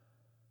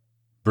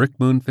Brick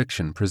Moon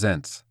Fiction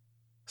presents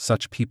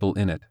Such People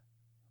in It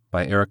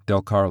by Eric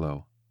Del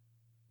Carlo,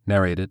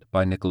 narrated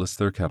by Nicholas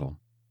Thurkettle.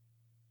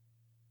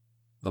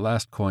 The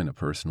last coin a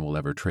person will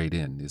ever trade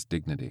in is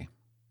dignity.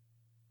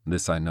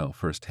 This I know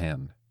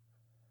firsthand.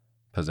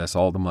 Possess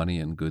all the money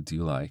and goods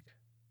you like,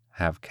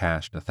 have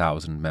cached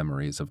 1,000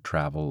 memories of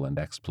travel and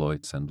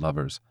exploits and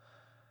lovers.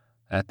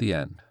 At the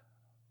end,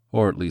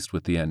 or at least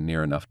with the end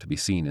near enough to be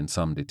seen in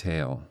some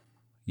detail,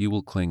 you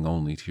will cling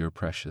only to your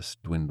precious,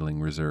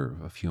 dwindling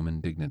reserve of human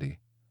dignity.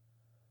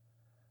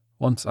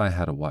 Once I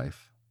had a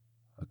wife,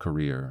 a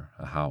career,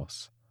 a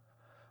house,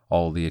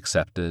 all the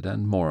accepted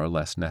and more or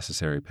less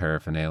necessary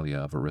paraphernalia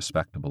of a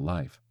respectable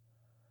life.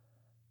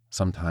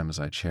 Sometimes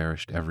I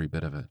cherished every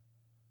bit of it.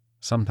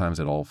 Sometimes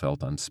it all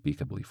felt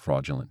unspeakably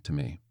fraudulent to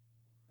me.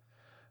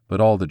 But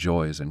all the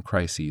joys and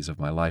crises of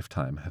my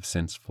lifetime have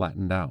since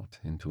flattened out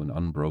into an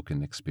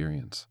unbroken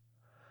experience.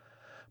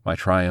 My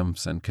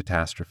triumphs and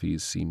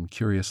catastrophes seem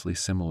curiously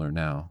similar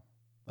now,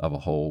 of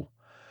a whole,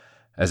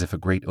 as if a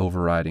great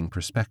overriding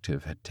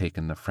perspective had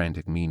taken the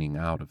frantic meaning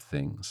out of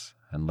things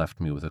and left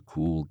me with a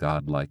cool,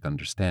 godlike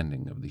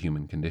understanding of the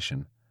human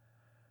condition.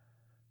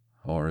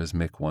 Or, as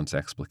Mick once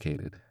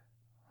explicated,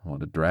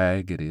 what a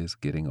drag it is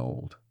getting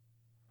old.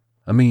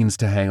 A means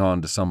to hang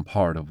on to some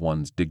part of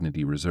one's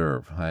dignity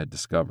reserve, I had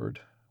discovered,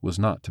 was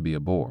not to be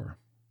a bore,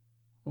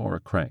 or a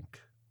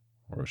crank,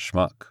 or a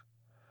schmuck,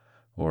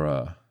 or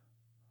a...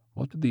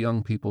 what did the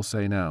young people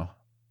say now?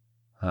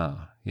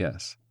 Ah,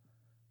 yes,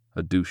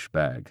 a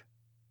douchebag.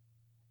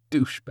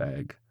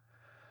 Douchebag.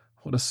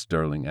 What a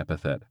sterling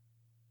epithet.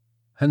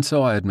 And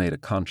so I had made a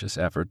conscious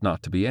effort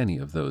not to be any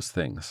of those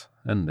things,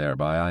 and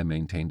thereby I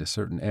maintained a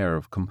certain air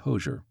of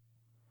composure.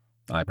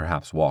 I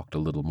perhaps walked a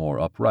little more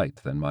upright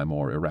than my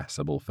more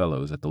irascible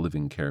fellows at the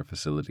living care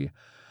facility.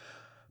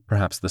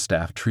 Perhaps the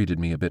staff treated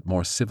me a bit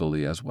more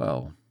civilly as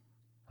well.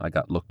 I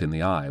got looked in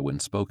the eye when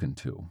spoken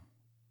to.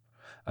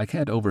 I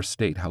can't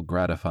overstate how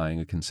gratifying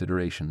a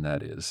consideration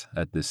that is,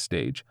 at this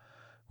stage,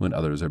 when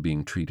others are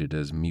being treated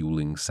as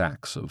mewling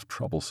sacks of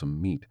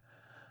troublesome meat.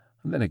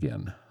 Then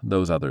again,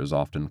 those others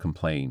often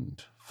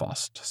complained,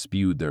 fussed,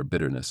 spewed their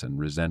bitterness and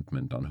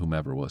resentment on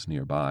whomever was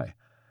nearby,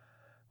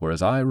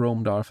 whereas I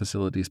roamed our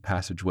facility's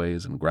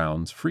passageways and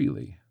grounds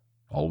freely,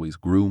 always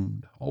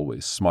groomed,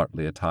 always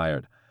smartly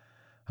attired.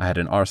 I had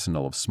an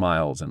arsenal of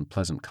smiles and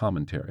pleasant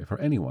commentary for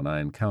anyone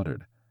I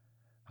encountered.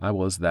 I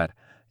was that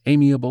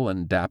amiable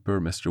and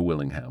dapper Mr.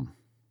 Willingham,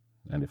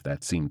 and if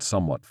that seemed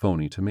somewhat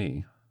phony to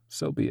me,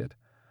 so be it.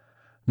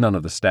 None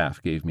of the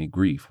staff gave me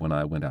grief when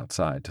I went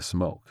outside to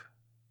smoke,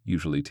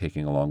 usually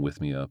taking along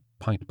with me a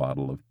pint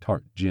bottle of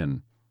tart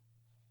gin.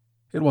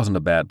 It wasn't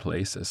a bad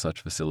place, as such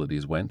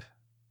facilities went.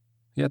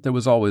 Yet there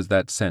was always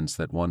that sense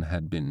that one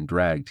had been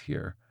dragged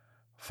here,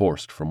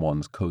 forced from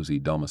one's cozy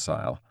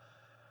domicile.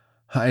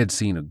 I had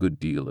seen a good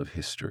deal of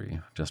history,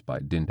 just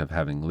by dint of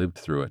having lived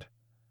through it.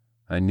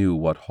 I knew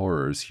what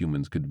horrors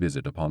humans could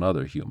visit upon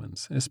other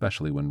humans,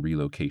 especially when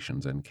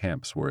relocations and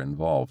camps were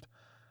involved.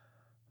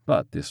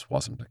 But this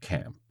wasn't a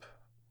camp,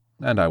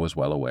 and I was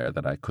well aware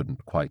that I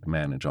couldn't quite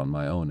manage on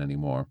my own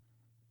anymore.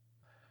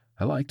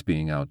 I liked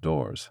being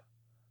outdoors,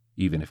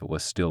 even if it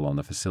was still on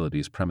the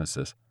facility's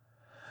premises.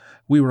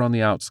 We were on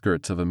the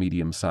outskirts of a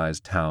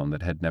medium-sized town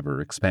that had never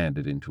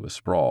expanded into a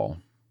sprawl.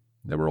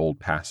 There were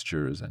old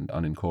pastures and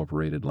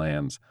unincorporated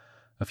lands,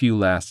 a few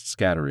last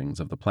scatterings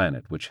of the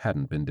planet which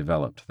hadn't been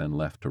developed then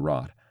left to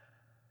rot.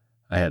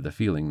 I had the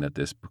feeling that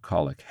this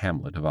bucolic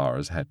hamlet of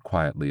ours had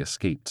quietly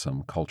escaped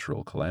some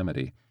cultural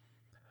calamity.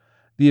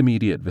 The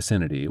immediate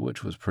vicinity,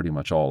 which was pretty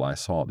much all I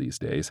saw these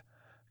days,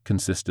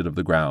 consisted of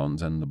the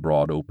grounds and the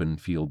broad open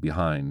field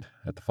behind,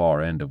 at the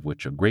far end of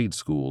which a grade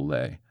school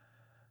lay.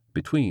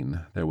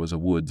 Between, there was a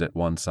woods at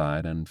one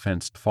side and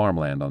fenced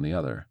farmland on the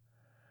other.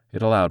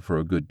 It allowed for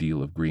a good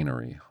deal of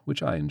greenery,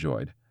 which I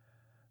enjoyed.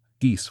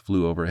 Geese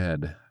flew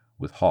overhead,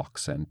 with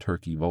hawks and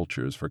turkey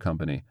vultures for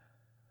company.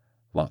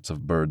 Lots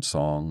of bird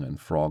song and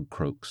frog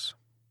croaks.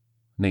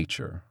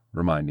 Nature,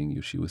 reminding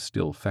you she was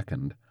still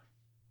fecund.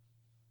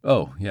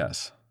 Oh,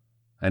 yes,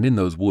 and in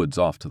those woods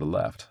off to the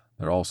left,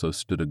 there also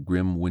stood a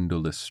grim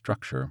windowless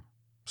structure,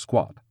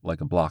 squat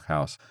like a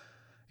blockhouse.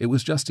 It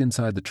was just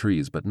inside the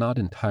trees, but not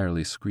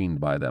entirely screened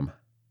by them.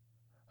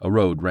 A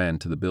road ran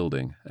to the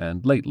building,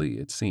 and lately,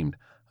 it seemed,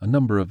 a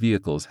number of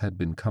vehicles had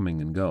been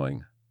coming and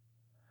going.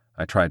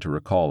 I tried to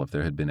recall if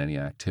there had been any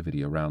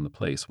activity around the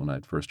place when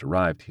I'd first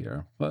arrived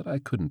here, but I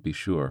couldn't be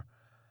sure.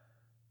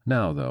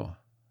 Now, though,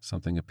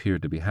 something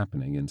appeared to be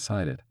happening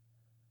inside it.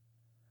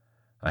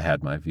 I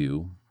had my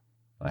view.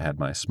 I had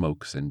my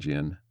smokes and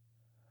gin.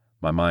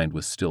 My mind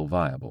was still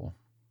viable.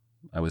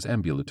 I was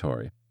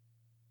ambulatory.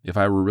 If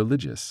I were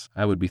religious,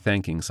 I would be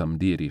thanking some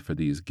deity for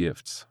these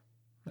gifts.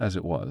 As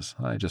it was,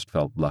 I just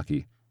felt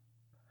lucky.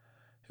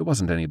 It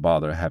wasn't any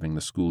bother having the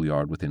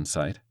schoolyard within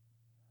sight.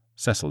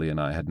 Cecily and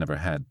I had never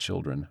had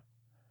children.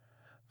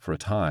 For a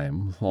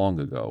time, long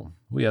ago,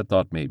 we had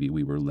thought maybe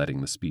we were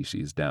letting the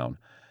species down.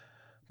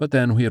 But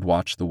then we had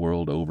watched the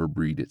world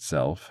overbreed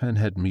itself and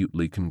had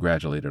mutely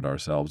congratulated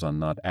ourselves on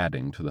not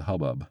adding to the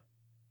hubbub.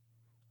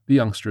 The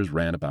youngsters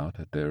ran about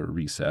at their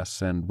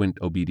recess and went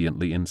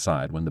obediently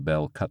inside when the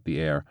bell cut the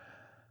air.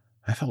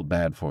 I felt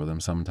bad for them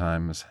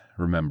sometimes,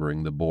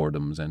 remembering the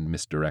boredoms and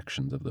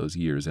misdirections of those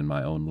years in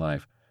my own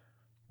life,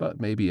 but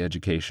maybe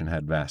education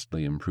had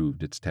vastly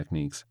improved its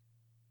techniques.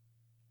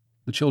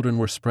 The children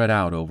were spread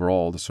out over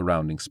all the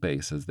surrounding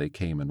space as they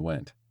came and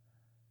went.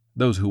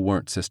 Those who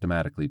weren't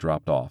systematically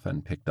dropped off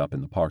and picked up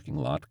in the parking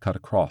lot cut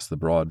across the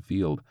broad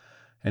field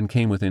and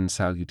came within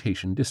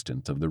salutation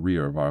distance of the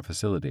rear of our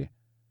facility.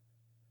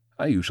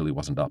 I usually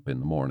wasn't up in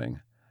the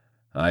morning.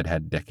 I'd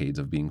had decades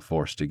of being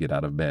forced to get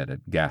out of bed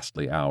at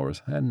ghastly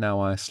hours, and now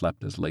I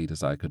slept as late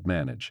as I could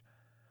manage.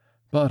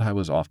 But I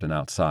was often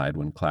outside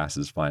when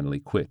classes finally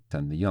quit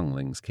and the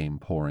younglings came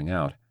pouring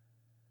out.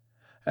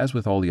 As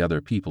with all the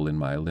other people in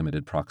my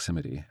limited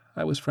proximity,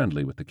 I was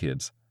friendly with the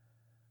kids.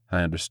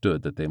 I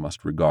understood that they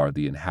must regard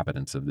the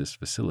inhabitants of this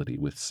facility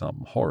with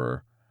some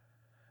horror.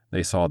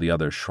 They saw the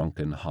other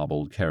shrunken,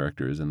 hobbled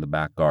characters in the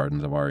back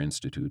gardens of our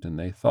institute, and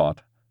they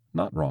thought,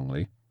 not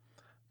wrongly,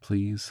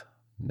 please,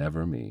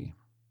 never me.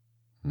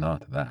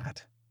 Not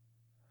that.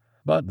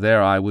 But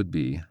there I would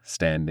be,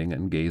 standing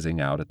and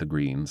gazing out at the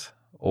greens,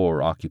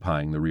 or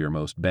occupying the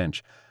rearmost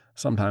bench,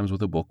 sometimes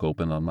with a book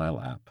open on my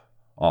lap,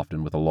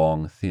 often with a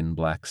long, thin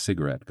black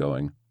cigarette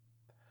going.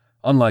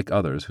 Unlike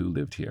others who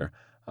lived here,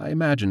 I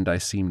imagined I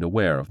seemed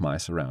aware of my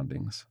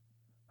surroundings.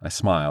 I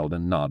smiled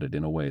and nodded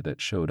in a way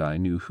that showed I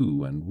knew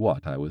who and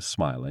what I was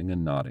smiling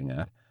and nodding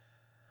at.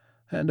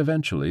 And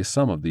eventually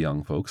some of the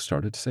young folks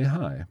started to say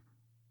hi.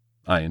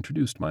 I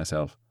introduced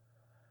myself.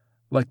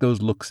 Like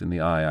those looks in the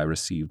eye I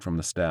received from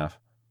the staff,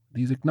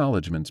 these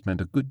acknowledgments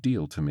meant a good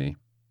deal to me.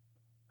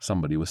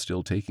 Somebody was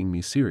still taking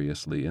me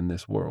seriously in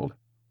this world.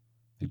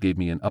 It gave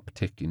me an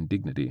uptick in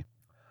dignity.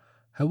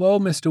 "Hello,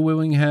 Mr.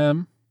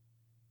 Willingham."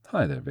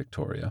 "Hi there,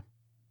 Victoria."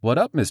 "What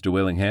up, Mr.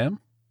 Willingham?"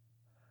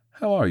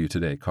 "How are you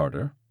today,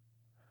 Carter?"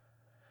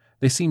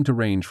 They seemed to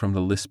range from the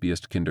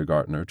lispiest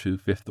kindergartner to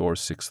 5th or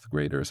 6th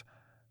graders.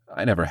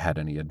 I never had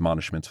any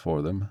admonishments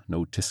for them,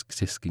 no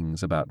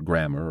tisk-tiskings about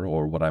grammar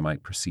or what I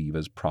might perceive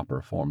as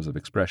proper forms of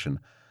expression.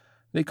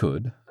 They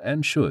could,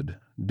 and should,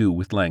 do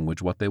with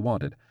language what they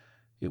wanted.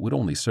 It would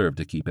only serve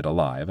to keep it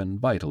alive and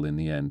vital in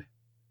the end.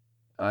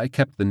 I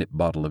kept the nip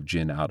bottle of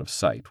gin out of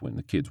sight when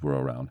the kids were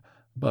around,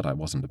 but I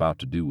wasn't about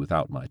to do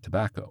without my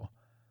tobacco.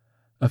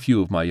 A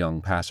few of my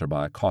young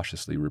passerby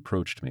cautiously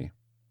reproached me.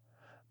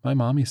 "My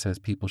mommy says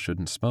people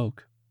shouldn't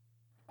smoke."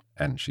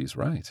 And she's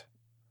right.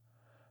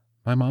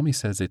 "My mommy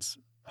says it's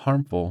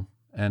harmful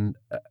and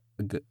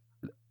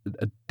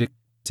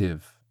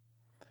addictive."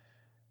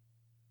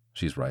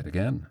 She's right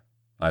again.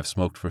 I've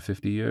smoked for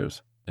 50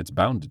 years. It's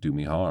bound to do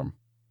me harm.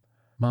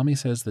 "Mommy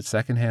says that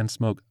secondhand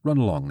smoke—" Run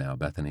along now,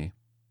 Bethany.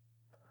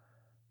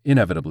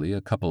 Inevitably,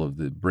 a couple of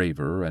the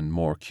braver and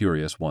more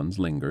curious ones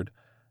lingered,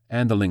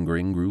 and the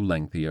lingering grew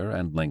lengthier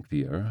and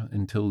lengthier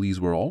until these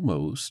were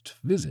almost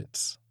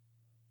visits.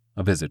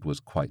 A visit was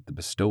quite the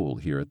bestowal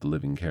here at the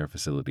Living Care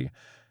Facility.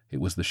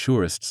 It was the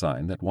surest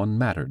sign that one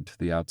mattered to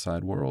the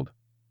outside world.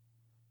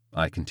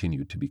 I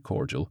continued to be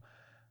cordial.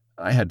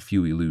 I had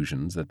few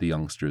illusions that the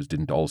youngsters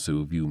didn't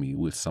also view me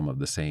with some of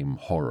the same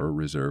horror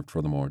reserved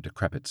for the more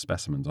decrepit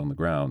specimens on the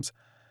grounds.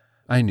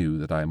 I knew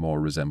that I more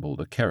resembled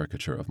a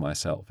caricature of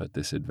myself at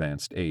this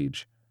advanced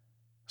age.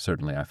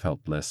 Certainly I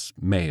felt less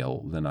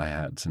male than I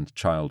had since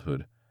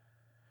childhood.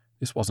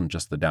 This wasn't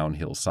just the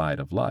downhill side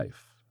of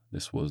life.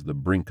 This was the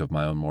brink of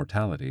my own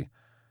mortality,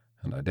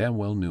 and I damn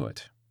well knew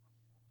it.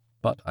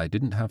 But I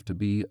didn't have to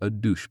be a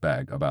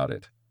douchebag about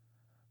it.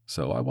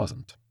 So I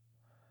wasn't.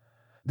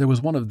 There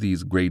was one of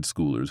these grade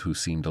schoolers who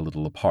seemed a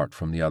little apart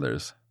from the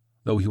others,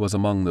 though he was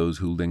among those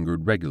who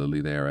lingered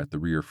regularly there at the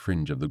rear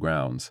fringe of the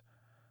grounds.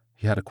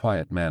 He had a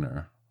quiet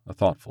manner, a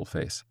thoughtful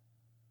face.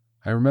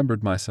 I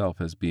remembered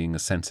myself as being a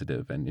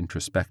sensitive and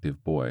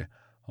introspective boy,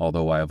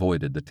 although I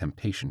avoided the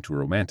temptation to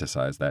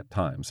romanticize that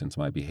time since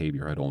my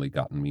behavior had only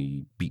gotten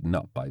me beaten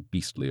up by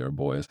beastlier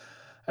boys,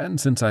 and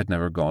since I'd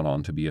never gone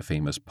on to be a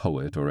famous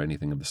poet or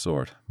anything of the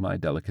sort, my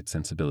delicate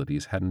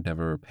sensibilities hadn't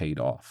ever paid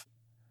off.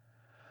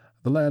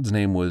 The lad's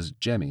name was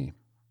Jemmy.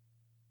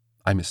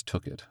 I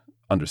mistook it,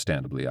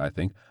 understandably, I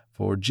think,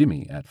 for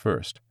Jimmy at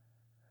first.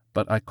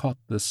 But I caught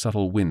the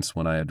subtle wince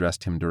when I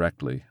addressed him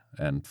directly,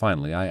 and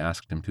finally I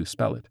asked him to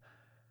spell it.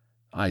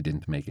 I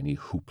didn't make any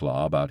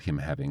hoopla about him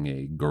having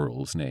a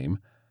girl's name.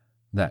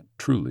 That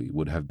truly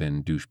would have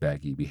been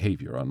douchebaggy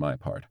behavior on my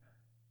part.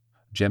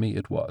 Jemmy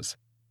it was.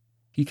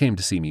 He came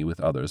to see me with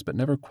others, but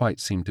never quite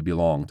seemed to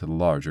belong to the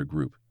larger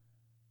group.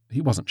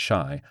 He wasn't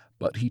shy,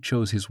 but he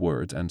chose his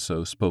words and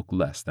so spoke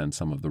less than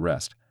some of the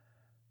rest.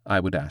 I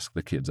would ask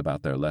the kids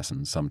about their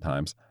lessons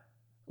sometimes.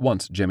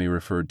 Once Jemmy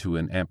referred to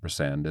an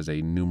ampersand as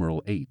a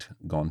numeral 8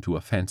 gone to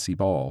a fancy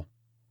ball.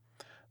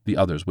 The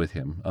others with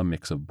him, a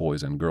mix of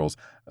boys and girls,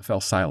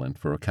 fell silent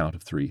for a count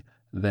of 3,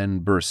 then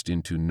burst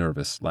into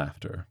nervous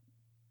laughter.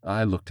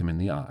 I looked him in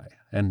the eye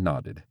and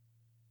nodded.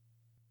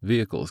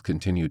 Vehicles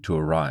continued to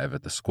arrive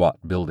at the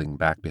squat building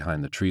back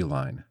behind the tree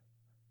line.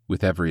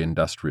 With every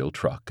industrial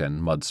truck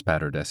and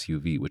mud-spattered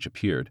SUV which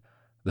appeared,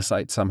 the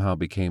sight somehow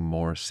became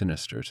more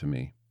sinister to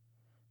me.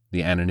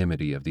 The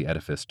anonymity of the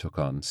edifice took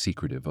on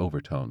secretive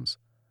overtones.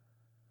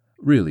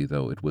 Really,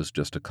 though, it was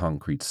just a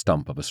concrete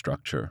stump of a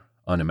structure,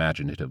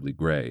 unimaginatively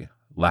gray,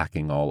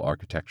 lacking all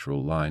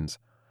architectural lines.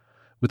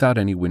 Without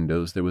any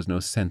windows, there was no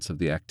sense of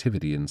the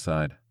activity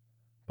inside.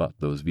 But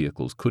those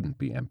vehicles couldn't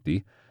be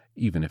empty,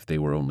 even if they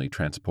were only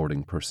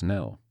transporting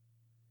personnel.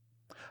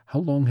 How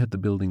long had the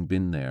building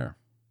been there?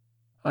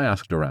 I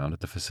asked around at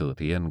the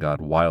facility and got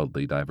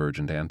wildly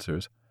divergent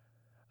answers.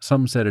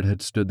 Some said it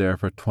had stood there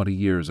for 20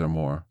 years or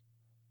more.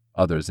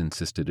 Others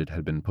insisted it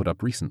had been put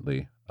up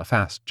recently, a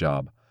fast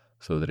job,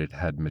 so that it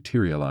had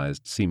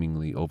materialized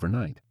seemingly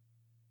overnight.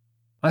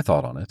 I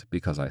thought on it,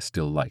 because I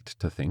still liked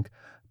to think,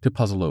 to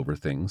puzzle over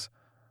things.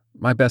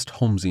 My best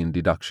Holmesian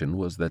deduction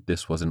was that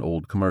this was an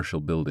old commercial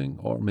building,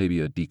 or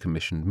maybe a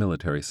decommissioned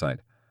military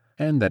site,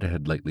 and that it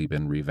had lately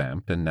been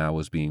revamped and now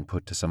was being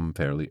put to some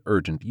fairly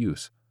urgent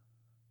use.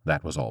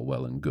 That was all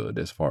well and good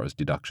as far as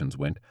deductions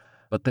went,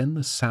 but then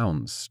the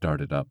sounds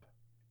started up.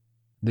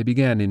 They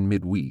began in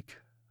midweek.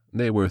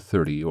 They were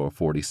 30 or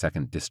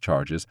 40-second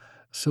discharges,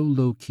 so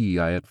low-key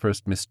I at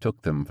first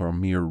mistook them for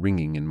mere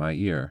ringing in my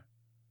ear.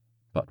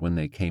 But when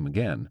they came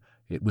again,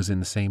 it was in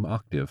the same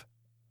octave.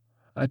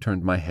 I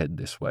turned my head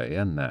this way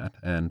and that,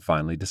 and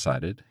finally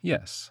decided,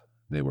 yes,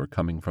 they were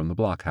coming from the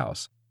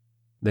blockhouse.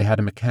 They had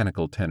a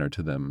mechanical tenor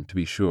to them, to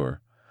be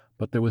sure,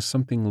 but there was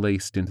something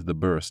laced into the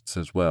bursts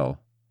as well,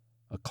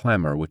 a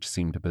clamor which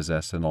seemed to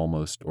possess an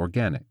almost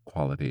organic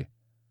quality,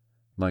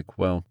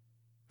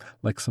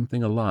 like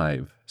something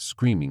alive,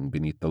 screaming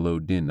beneath the low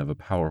din of a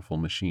powerful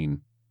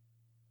machine.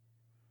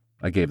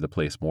 I gave the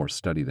place more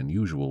study than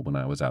usual when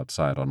I was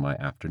outside on my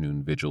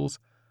afternoon vigils.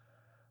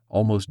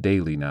 Almost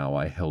daily now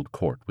I held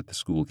court with the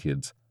school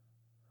kids.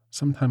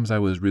 Sometimes I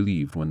was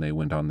relieved when they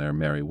went on their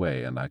merry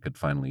way and I could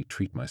finally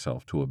treat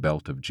myself to a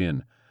belt of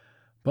gin,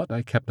 but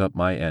I kept up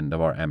my end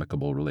of our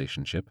amicable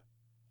relationship.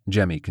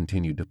 Jemmy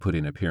continued to put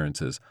in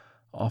appearances,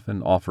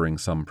 often offering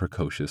some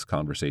precocious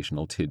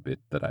conversational tidbit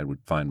that I would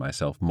find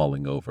myself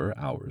mulling over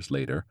hours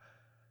later.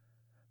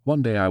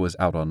 One day I was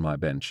out on my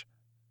bench.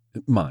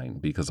 Mine,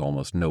 because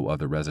almost no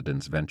other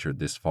residents ventured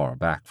this far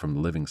back from the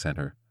living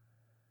center.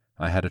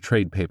 I had a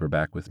trade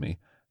paperback with me,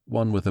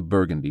 one with a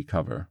burgundy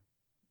cover.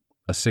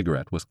 A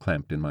cigarette was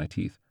clamped in my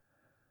teeth.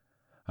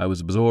 I was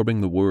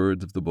absorbing the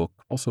words of the book,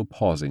 also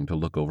pausing to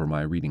look over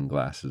my reading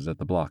glasses at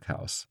the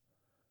blockhouse.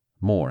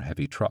 More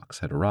heavy trucks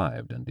had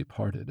arrived and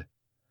departed.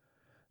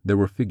 There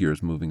were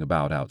figures moving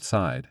about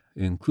outside,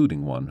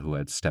 including one who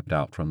had stepped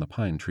out from the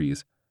pine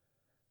trees.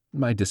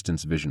 My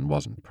distance vision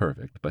wasn't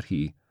perfect, but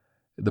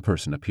the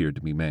person appeared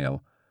to be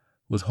male,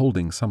 was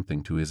holding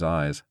something to his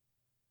eyes.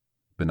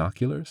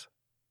 Binoculars?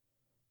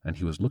 And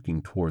he was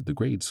looking toward the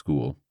grade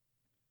school.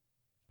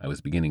 I was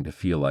beginning to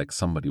feel like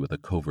somebody with a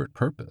covert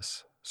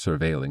purpose,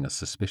 surveilling a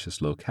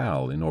suspicious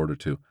locale in order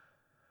to—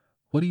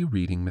 "What are you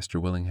reading,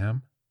 Mr.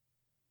 Willingham?"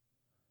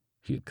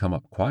 He had come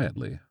up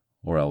quietly,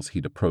 or else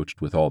he'd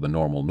approached with all the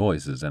normal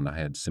noises and I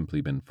had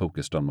simply been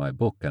focused on my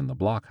book and the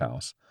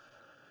blockhouse.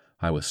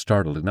 I was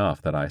startled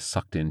enough that I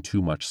sucked in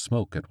too much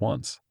smoke at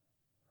once.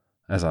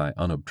 As I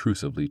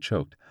unobtrusively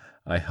choked,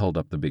 I held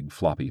up the big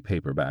floppy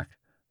paperback,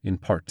 in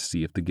part to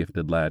see if the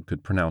gifted lad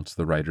could pronounce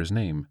the writer's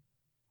name.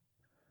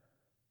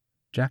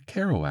 "Jack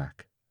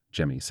Kerouac,"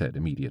 Jemmy said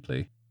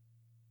immediately.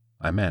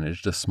 I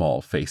managed a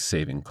small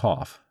face-saving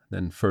cough,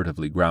 then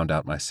furtively ground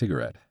out my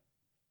cigarette.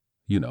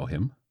 "You know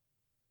him?"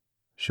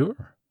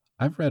 "Sure.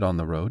 I've read On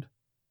the Road."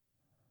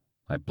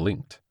 I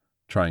blinked,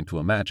 trying to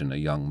imagine a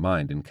young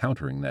mind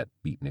encountering that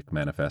beatnik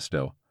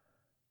manifesto.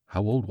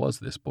 How old was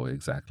this boy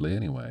exactly,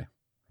 anyway?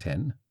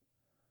 10?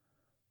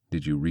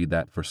 "Did you read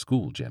that for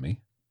school,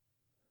 Jemmy?"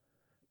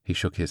 He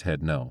shook his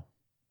head no.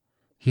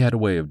 He had a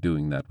way of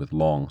doing that with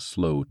long,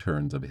 slow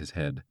turns of his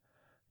head,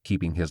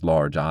 keeping his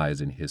large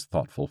eyes and his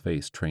thoughtful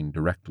face trained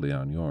directly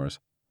on yours.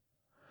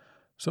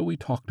 So we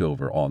talked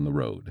over On the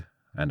Road,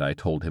 and I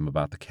told him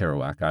about the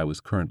Kerouac I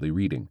was currently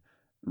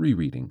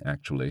rereading,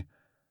 actually.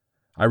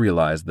 I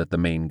realized that the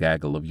main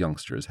gaggle of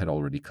youngsters had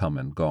already come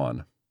and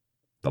gone.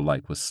 The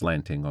light was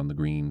slanting on the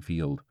green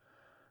field.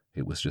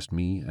 It was just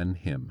me and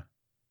him.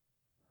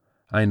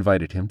 I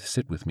invited him to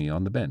sit with me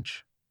on the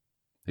bench.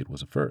 It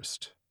was a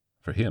first,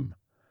 for him,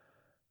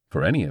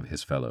 for any of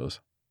his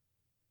fellows.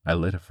 I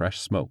lit a fresh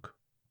smoke.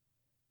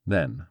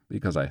 Then,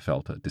 because I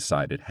felt a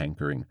decided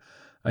hankering,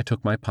 I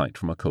took my pint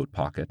from a coat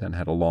pocket and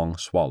had a long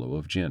swallow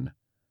of gin.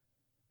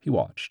 He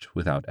watched,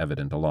 without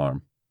evident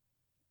alarm.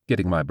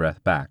 Getting my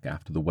breath back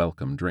after the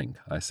welcome drink,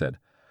 I said,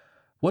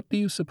 "What do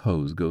you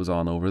suppose goes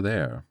on over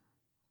there?"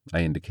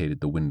 I indicated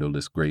the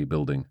windowless gray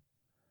building.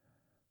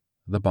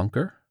 "The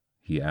bunker?"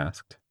 he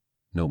asked,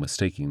 no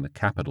mistaking the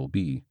capital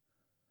B.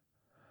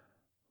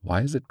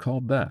 "Why is it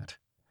called that?"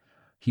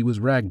 He was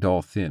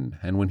ragdoll thin,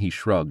 and when he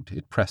shrugged,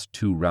 it pressed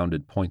 2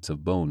 rounded points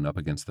of bone up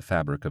against the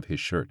fabric of his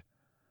shirt.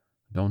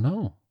 "Don't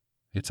know.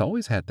 It's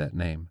always had that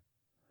name."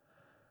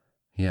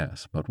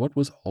 Yes, but what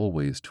was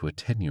always to a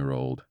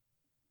 10-year-old?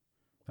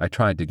 I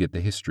tried to get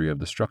the history of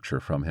the structure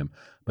from him,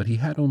 but he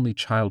had only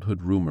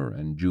childhood rumor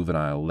and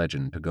juvenile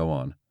legend to go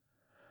on.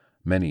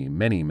 Many,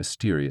 many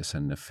mysterious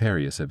and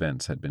nefarious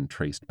events had been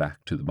traced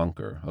back to the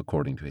bunker,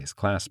 according to his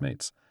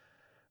classmates.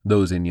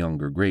 Those in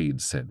younger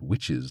grades said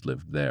witches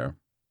lived there.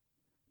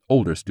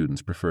 Older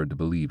students preferred to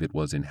believe it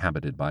was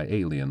inhabited by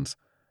aliens.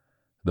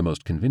 The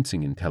most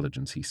convincing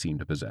intelligence he seemed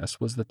to possess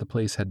was that the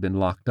place had been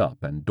locked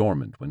up and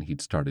dormant when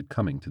he'd started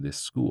coming to this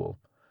school.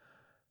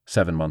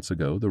 7 months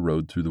ago, the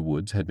road through the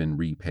woods had been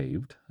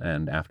repaved,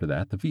 and after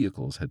that the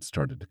vehicles had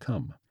started to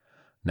come.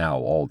 Now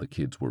all the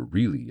kids were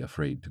really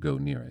afraid to go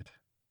near it,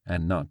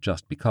 and not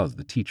just because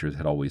the teachers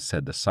had always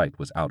said the site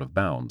was out of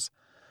bounds.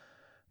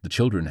 The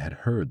children had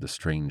heard the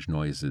strange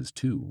noises,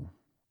 too.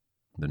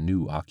 The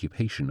new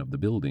occupation of the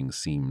building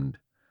seemed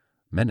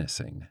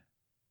menacing.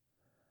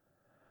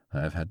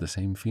 "I've had the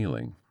same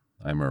feeling,"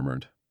 I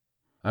murmured.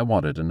 I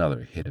wanted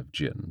another hit of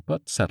gin,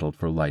 but settled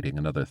for lighting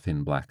another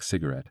thin black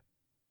cigarette.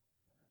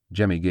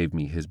 Jemmy gave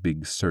me his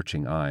big,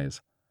 searching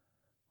eyes.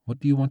 "What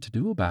do you want to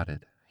do about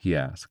it?" he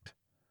asked.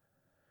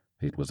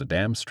 It was a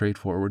damn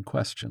straightforward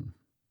question.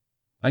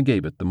 I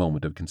gave it the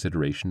moment of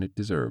consideration it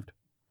deserved.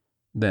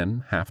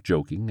 Then, half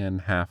joking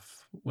and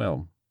half,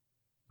 well,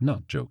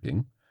 not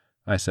joking,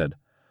 I said,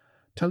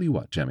 "Tell you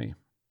what, Jemmy,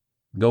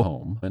 go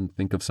home and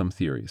think of some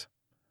theories.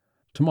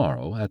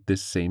 Tomorrow, at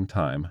this same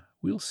time,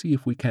 we'll see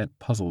if we can't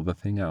puzzle the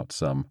thing out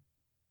some.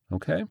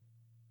 Okay?"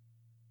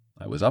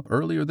 I was up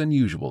earlier than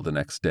usual the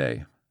next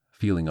day,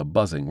 feeling a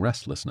buzzing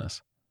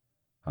restlessness.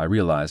 I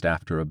realized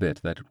after a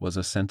bit that it was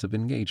a sense of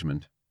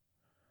engagement.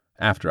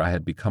 After I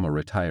had become a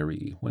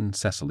retiree, when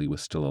Cecily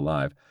was still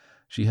alive,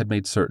 she had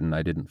made certain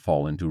I didn't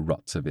fall into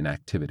ruts of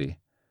inactivity.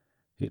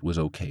 It was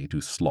okay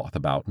to sloth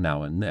about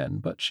now and then,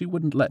 but she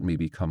wouldn't let me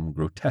become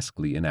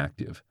grotesquely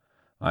inactive,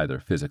 either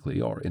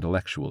physically or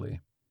intellectually.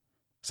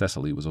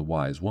 Cecily was a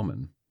wise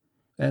woman,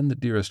 and the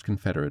dearest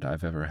confederate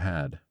I've ever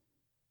had.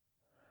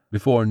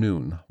 Before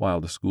noon,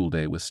 while the school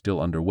day was still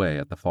underway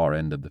at the far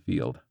end of the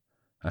field,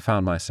 I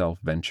found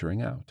myself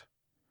venturing out.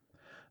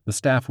 The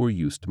staff were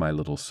used to my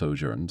little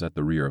sojourns at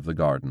the rear of the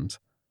gardens.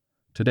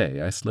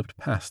 Today I slipped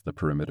past the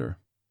perimeter,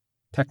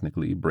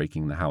 technically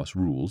breaking the house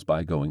rules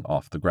by going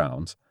off the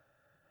grounds.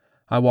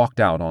 I walked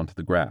out onto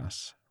the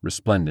grass,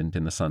 resplendent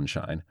in the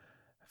sunshine,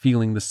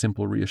 feeling the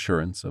simple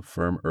reassurance of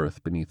firm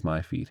earth beneath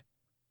my feet.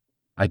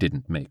 I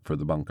didn't make for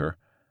the bunker.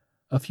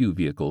 A few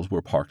vehicles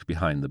were parked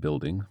behind the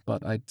building,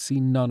 but I'd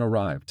seen none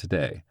arrive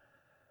today.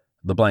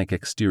 The blank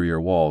exterior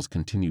walls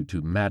continued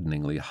to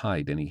maddeningly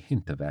hide any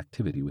hint of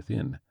activity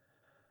within.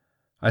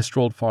 I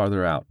strolled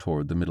farther out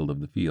toward the middle of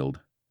the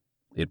field.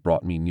 It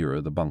brought me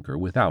nearer the bunker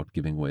without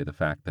giving away the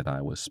fact that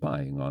I was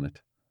spying on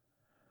it.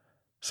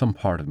 Some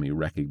part of me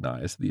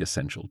recognized the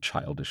essential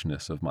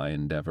childishness of my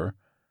endeavor.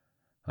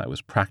 I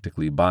was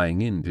practically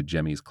buying into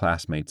Jemmy's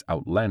classmates'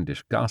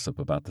 outlandish gossip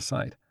about the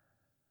site.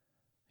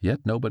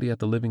 Yet nobody at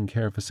the living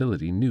care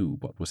facility knew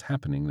what was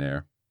happening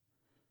there.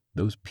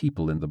 Those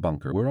people in the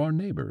bunker were our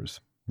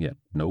neighbors, yet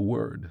no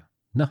word,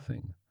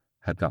 nothing,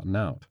 had gotten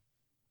out.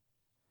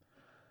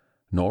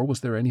 Nor was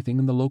there anything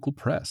in the local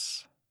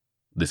press.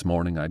 This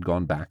morning I'd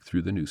gone back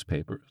through the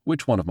newspapers,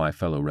 which one of my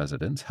fellow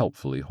residents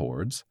helpfully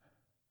hoards.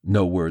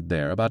 No word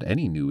there about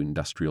any new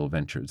industrial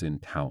ventures in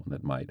town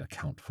that might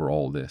account for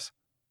all this.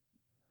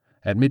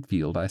 At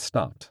midfield I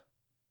stopped.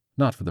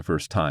 Not for the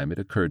first time it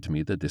occurred to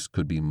me that this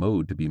could be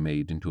mowed to be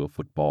made into a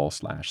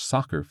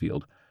football/soccer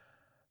field,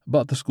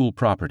 but the school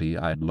property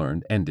I'd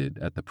learned ended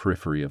at the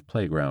periphery of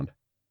playground.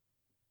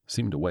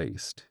 Seemed a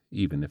waste,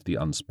 even if the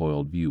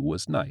unspoiled view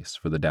was nice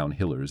for the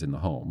downhillers in the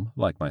home,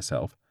 like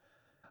myself.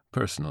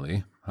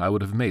 Personally, I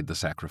would have made the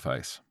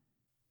sacrifice.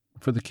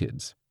 For the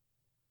kids.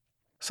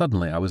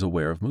 Suddenly I was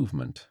aware of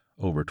movement,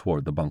 over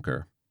toward the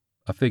bunker.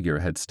 A figure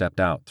had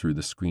stepped out through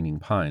the screening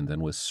pines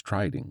and was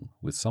striding,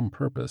 with some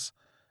purpose,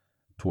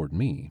 toward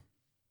me.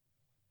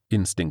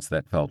 Instincts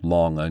that felt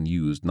long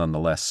unused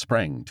nonetheless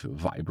sprang to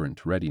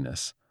vibrant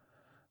readiness.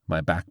 My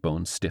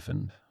backbone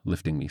stiffened,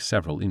 lifting me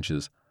several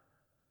inches.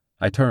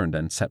 I turned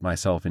and set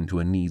myself into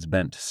a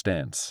knees-bent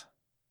stance.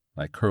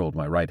 I curled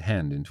my right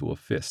hand into a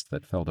fist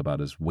that felt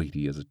about as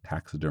weighty as a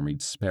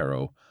taxidermied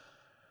sparrow.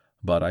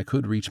 But I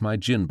could reach my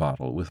gin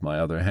bottle with my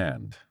other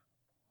hand.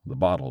 The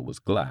bottle was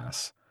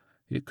glass.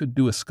 It could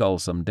do a skull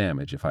some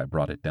damage if I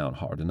brought it down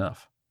hard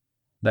enough.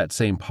 That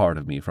same part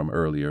of me from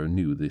earlier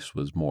knew this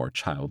was more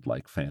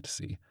childlike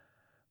fantasy.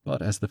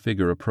 But as the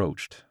figure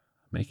approached,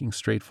 making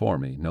straight for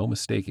me, no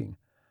mistaking,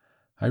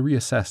 I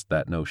reassessed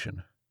that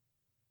notion.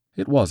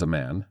 It was a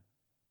man.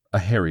 A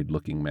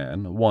harried-looking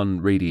man,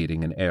 one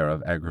radiating an air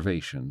of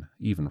aggravation,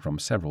 even from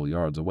several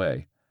yards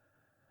away.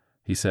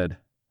 He said,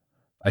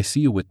 "I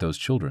see you with those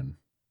children.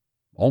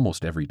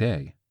 Almost every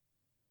day."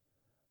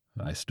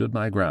 I stood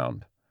my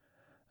ground.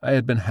 I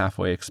had been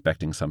halfway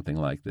expecting something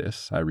like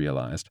this, I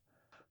realized.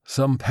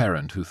 Some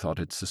parent who thought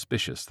it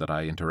suspicious that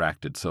I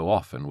interacted so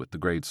often with the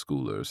grade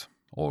schoolers,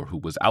 or who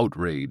was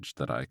outraged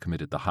that I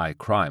committed the high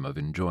crime of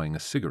enjoying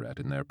a cigarette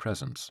in their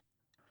presence.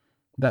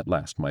 That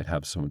last might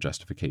have some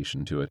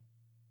justification to it.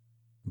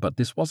 But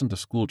this wasn't a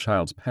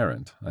schoolchild's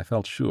parent, I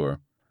felt sure.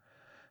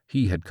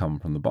 He had come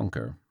from the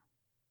bunker.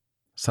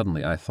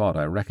 Suddenly I thought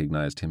I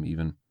recognized him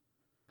even.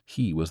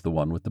 He was the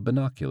one with the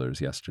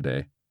binoculars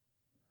yesterday.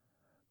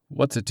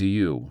 "What's it to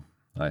you?"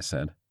 I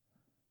said.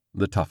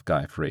 The tough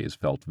guy phrase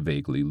felt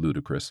vaguely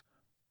ludicrous.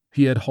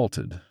 He had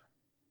halted.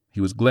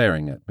 He was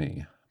glaring at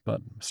me,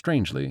 but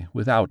strangely,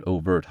 without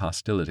overt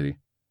hostility.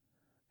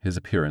 His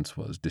appearance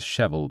was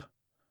disheveled,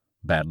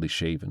 badly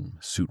shaven,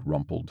 suit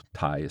rumpled,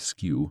 tie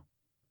askew.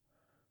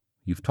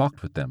 "You've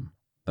talked with them,"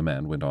 the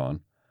man went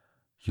on.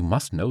 "You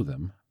must know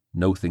them,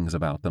 know things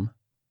about them."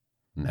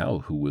 Now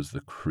who was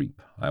the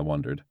creep, I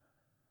wondered.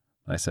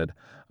 I said,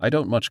 "I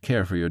don't much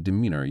care for your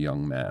demeanor,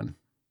 young man."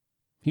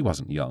 He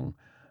wasn't young.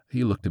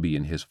 He looked to be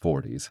in his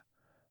 40s.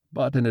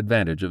 But an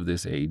advantage of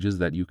this age is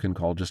that you can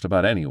call just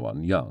about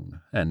anyone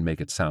young and make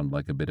it sound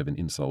like a bit of an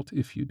insult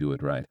if you do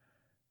it right.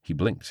 He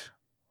blinked.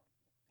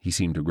 He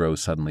seemed to grow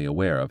suddenly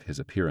aware of his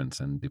appearance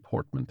and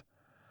deportment.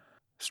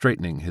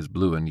 Straightening his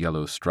blue and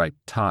yellow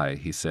striped tie,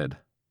 he said,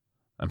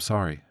 "I'm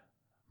sorry.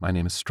 My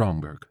name is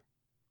Stromberg.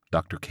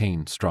 Dr.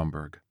 Kane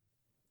Stromberg."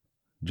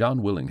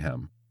 "John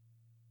Willingham."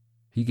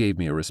 He gave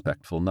me a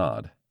respectful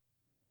nod.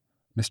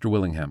 "Mr.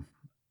 Willingham,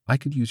 I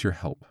could use your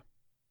help.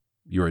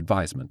 Your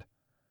advisement.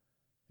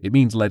 It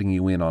means letting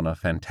you in on a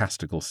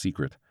fantastical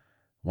secret,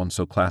 one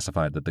so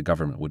classified that the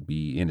government would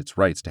be in its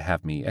rights to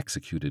have me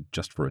executed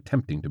just for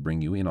attempting to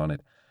bring you in on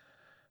it.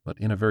 But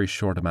in a very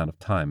short amount of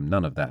time,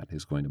 none of that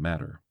is going to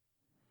matter."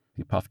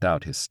 He puffed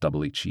out his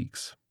stubbly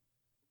cheeks.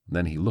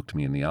 Then he looked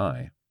me in the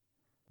eye.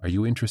 "Are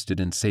you interested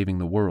in saving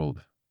the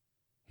world?"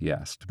 he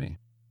asked me.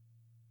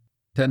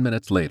 10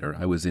 minutes later,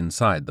 I was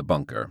inside the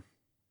bunker.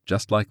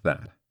 Just like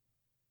that.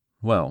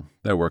 Well,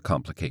 there were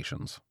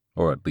complications,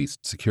 or at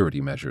least security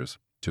measures,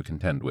 to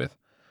contend with.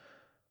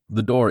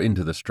 The door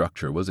into the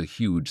structure was a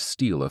huge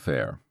steel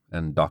affair,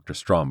 and Dr.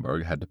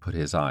 Stromberg had to put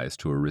his eyes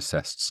to a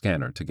recessed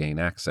scanner to gain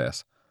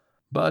access.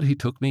 But he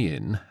took me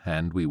in,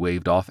 and we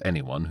waved off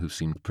anyone who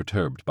seemed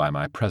perturbed by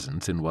my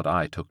presence in what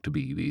I took to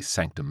be the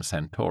sanctum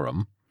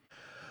sanctorum.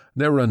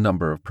 There were a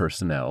number of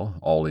personnel,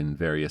 all in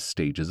various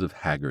stages of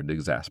haggard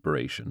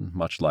exasperation,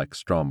 much like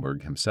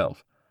Stromberg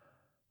himself.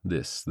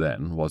 This,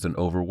 then, was an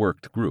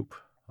overworked group,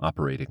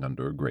 operating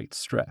under great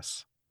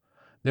stress.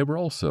 They were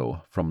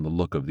also, from the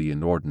look of the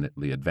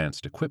inordinately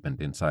advanced equipment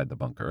inside the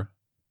bunker,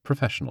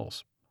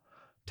 professionals,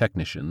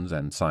 technicians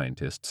and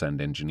scientists and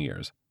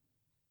engineers.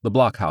 The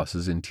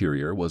blockhouse's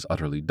interior was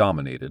utterly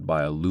dominated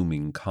by a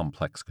looming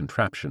complex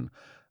contraption,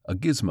 a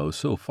gizmo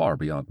so far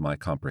beyond my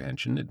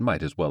comprehension it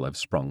might as well have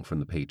sprung from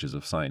the pages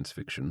of science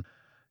fiction.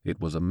 It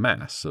was a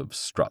mass of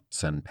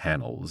struts and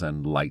panels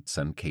and lights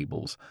and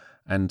cables,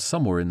 and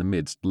somewhere in the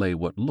midst lay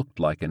what looked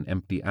like an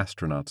empty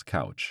astronaut's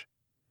couch.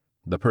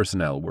 The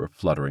personnel were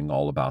fluttering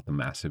all about the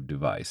massive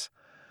device.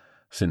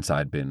 Since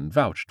I'd been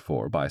vouched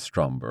for by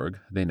Stromberg,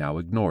 they now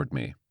ignored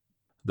me.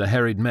 The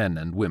harried men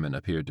and women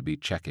appeared to be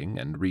checking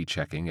and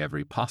rechecking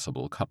every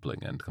possible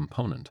coupling and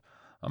component,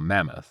 a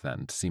mammoth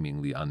and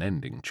seemingly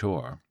unending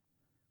chore.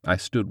 I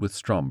stood with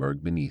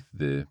Stromberg beneath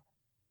the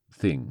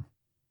thing.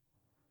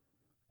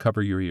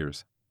 "Cover your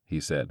ears,"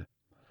 he said.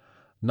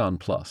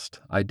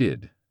 Nonplussed, I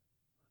did.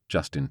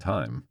 Just in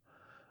time.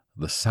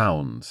 The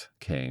sounds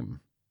came.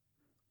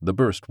 The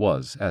burst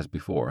was, as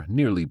before,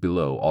 nearly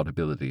below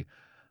audibility,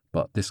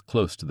 but this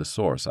close to the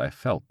source I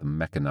felt the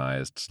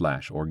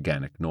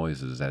mechanized/organic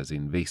noises as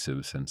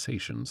invasive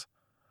sensations.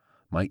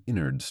 My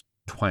innards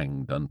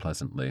twanged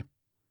unpleasantly.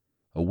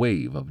 A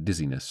wave of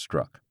dizziness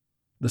struck.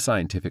 The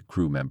scientific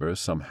crew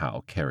members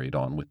somehow carried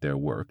on with their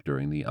work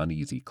during the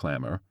uneasy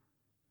clamor.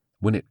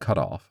 When it cut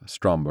off,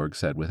 Stromberg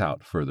said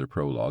without further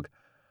prologue,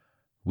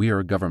 "We are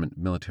a government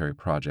military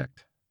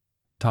project.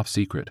 Top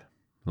secret,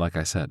 like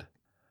I said.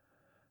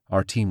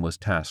 Our team was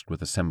tasked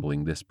with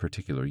assembling this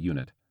particular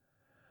unit.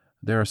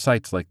 There are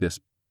sites like this,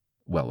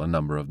 well, a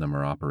number of them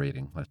are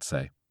operating, let's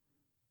say,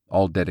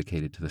 all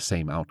dedicated to the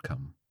same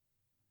outcome.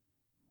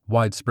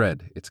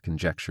 Widespread, it's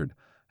conjectured,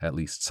 at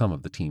least some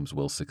of the teams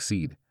will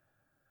succeed,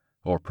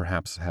 or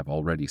perhaps have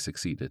already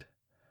succeeded.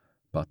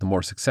 But the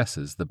more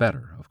successes, the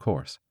better, of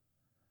course."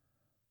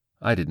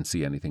 I didn't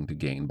see anything to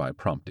gain by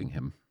prompting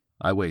him.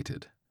 I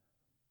waited.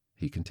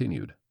 He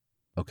continued,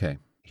 "Okay,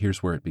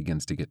 here's where it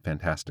begins to get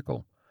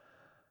fantastical.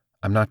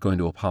 I'm not going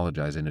to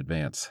apologize in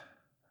advance.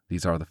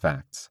 These are the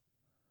facts."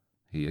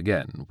 He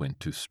again went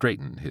to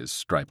straighten his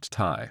striped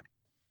tie.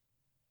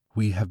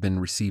 "We have been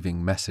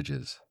receiving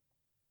messages.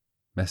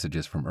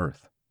 Messages from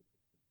Earth.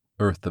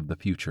 Earth of the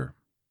future.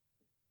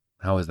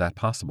 How is that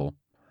possible?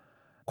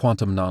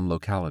 Quantum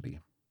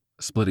non-locality.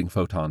 Splitting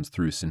photons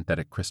through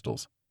synthetic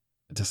crystals.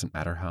 It doesn't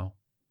matter how.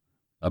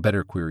 A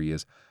better query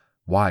is,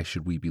 why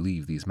should we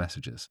believe these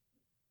messages?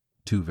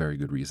 Two very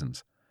good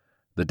reasons.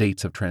 The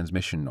dates of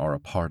transmission are a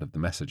part of the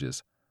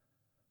messages.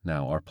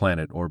 Now, our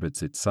planet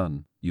orbits its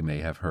sun, you may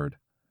have heard.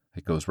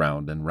 It goes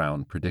round and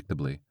round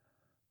predictably.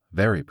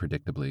 Very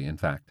predictably, in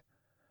fact.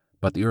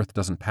 But the Earth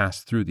doesn't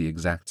pass through the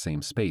exact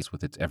same space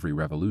with its every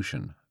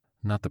revolution,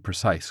 not the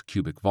precise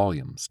cubic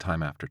volumes,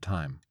 time after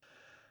time.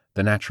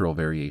 The natural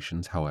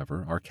variations,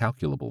 however, are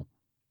calculable.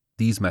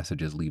 These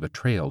messages leave a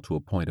trail to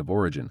a point of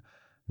origin,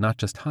 not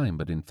just time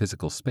but in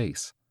physical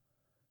space.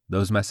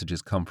 Those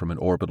messages come from an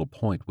orbital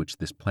point which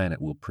this planet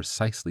will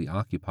precisely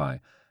occupy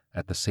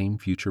at the same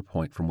future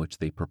point from which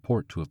they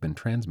purport to have been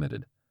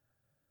transmitted.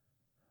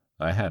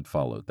 I had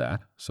followed that,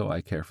 so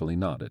I carefully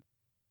nodded.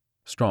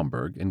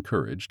 Stromberg,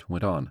 encouraged,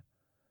 went on.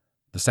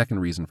 The second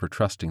reason for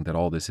trusting that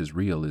all this is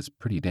real is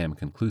pretty damn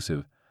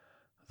conclusive,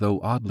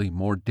 though oddly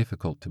more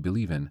difficult to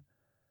believe in.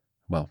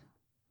 Well,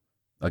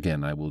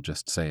 again, I will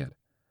just say it.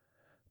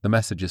 The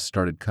messages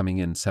started coming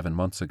in 7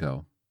 months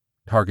ago,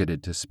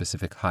 targeted to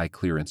specific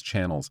high-clearance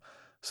channels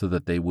so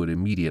that they would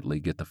immediately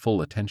get the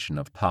full attention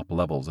of top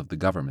levels of the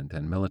government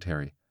and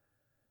military.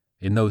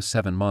 In those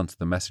 7 months,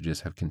 the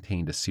messages have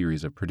contained a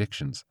series of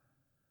predictions.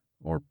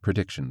 Or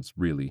predictions,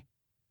 really.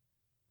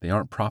 They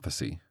aren't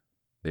prophecy.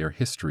 They are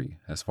history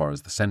as far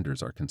as the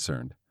senders are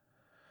concerned.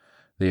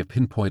 They have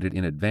pinpointed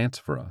in advance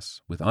for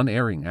us, with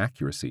unerring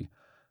accuracy,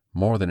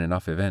 more than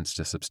enough events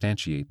to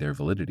substantiate their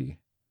validity.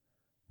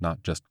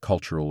 Not just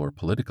cultural or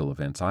political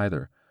events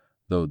either,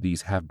 though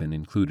these have been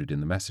included in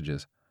the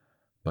messages,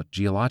 but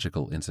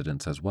geological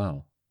incidents as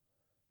well.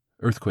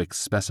 Earthquakes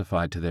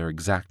specified to their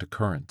exact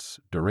occurrence,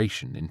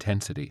 duration,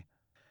 intensity.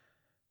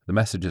 The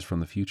messages from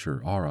the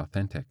future are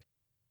authentic.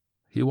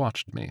 He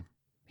watched me.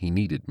 He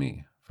needed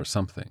me for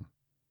something.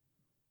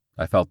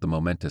 I felt the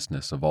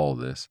momentousness of all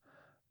this,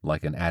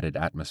 like an added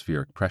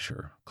atmospheric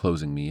pressure,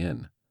 closing me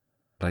in.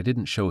 But I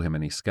didn't show him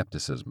any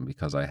skepticism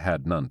because I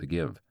had none to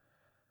give.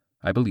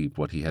 I believed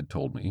what he had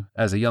told me.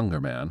 As a younger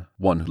man,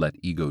 one who let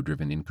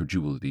ego-driven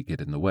incredulity get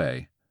in the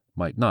way,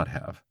 might not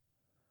have.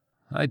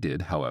 I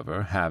did,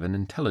 however, have an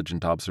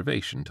intelligent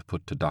observation to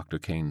put to Dr.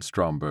 Kane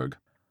Stromberg.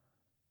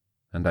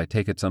 And I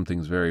take it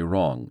something's very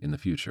wrong in the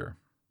future.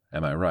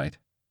 Am I right?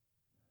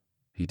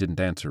 He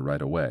didn't answer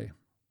right away,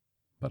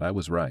 but I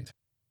was right.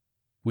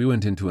 We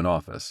went into an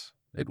office.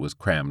 It was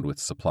crammed with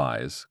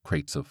supplies,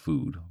 crates of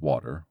food,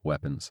 water,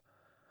 weapons,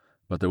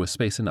 but there was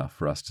space enough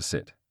for us to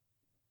sit.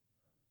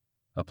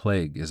 A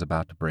plague is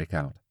about to break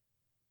out.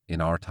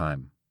 In our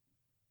time.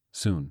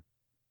 Soon.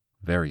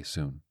 Very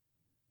soon.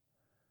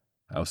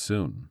 How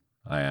soon?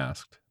 I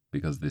asked,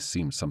 because this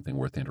seemed something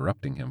worth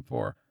interrupting him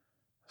for.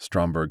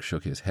 Stromberg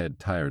shook his head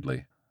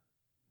tiredly.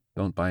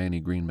 Don't buy any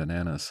green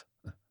bananas.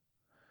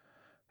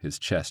 His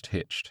chest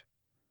hitched.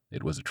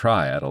 It was a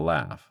try at a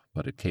laugh,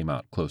 but it came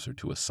out closer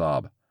to a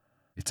sob.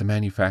 It's a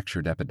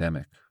manufactured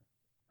epidemic,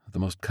 the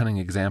most cunning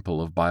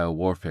example of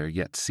biowarfare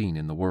yet seen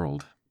in the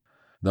world,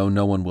 though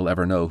no one will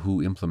ever know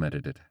who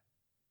implemented it.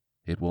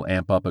 It will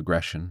amp up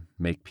aggression,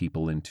 make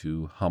people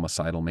into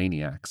homicidal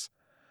maniacs.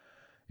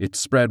 Its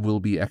spread will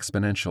be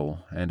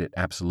exponential, and it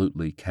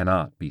absolutely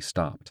cannot be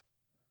stopped.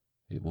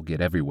 It will get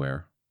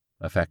everywhere,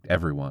 affect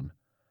everyone.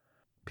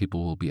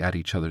 People will be at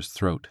each other's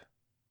throat,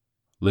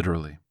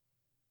 literally,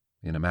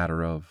 in a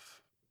matter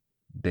of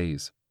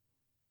days.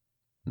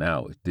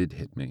 Now it did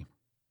hit me,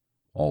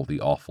 all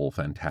the awful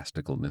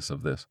fantasticalness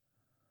of this.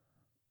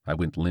 I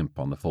went limp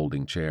on the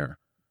folding chair.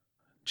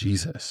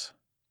 Jesus.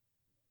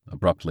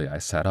 Abruptly I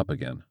sat up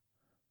again.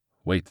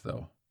 Wait,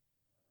 though.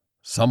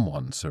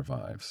 Someone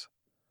survives.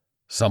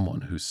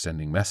 Someone who's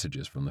sending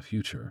messages from the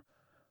future.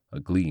 A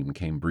gleam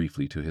came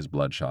briefly to his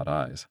bloodshot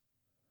eyes.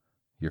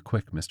 You're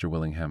quick, Mr.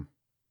 Willingham.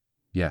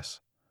 Yes.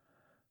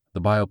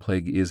 The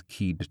bioplague is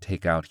keyed to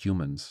take out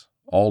humans,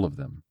 all of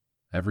them,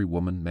 every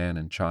woman, man,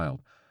 and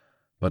child,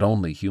 but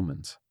only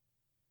humans.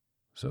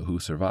 So who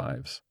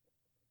survives?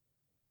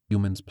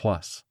 Humans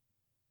plus.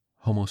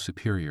 Homo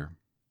superior.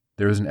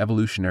 There is an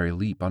evolutionary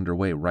leap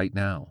underway right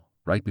now,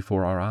 right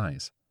before our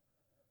eyes.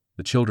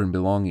 The children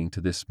belonging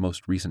to this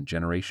most recent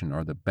generation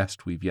are the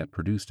best we've yet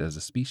produced as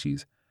a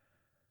species.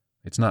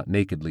 It's not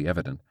nakedly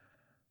evident.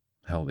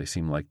 Hell, they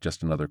seem like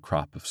just another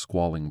crop of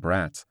squalling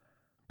brats.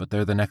 But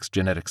they're the next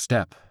genetic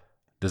step,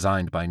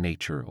 designed by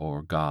nature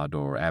or God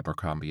or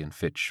Abercrombie and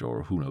Fitch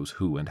or who knows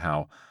who and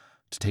how,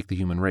 to take the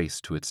human race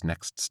to its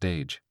next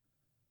stage.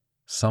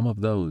 Some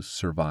of those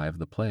survive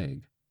the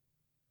plague.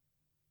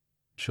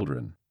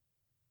 Children.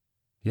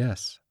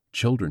 Yes,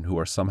 children who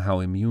are somehow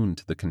immune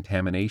to the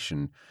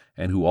contamination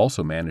and who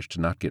also manage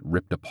to not get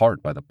ripped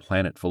apart by the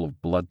planet full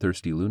of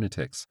bloodthirsty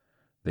lunatics.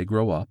 They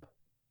grow up,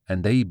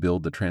 and they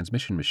build the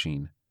transmission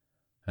machine,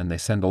 and they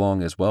send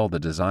along as well the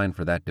design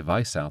for that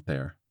device out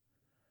there.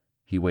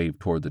 He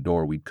waved toward the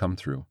door we'd come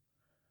through.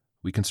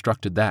 We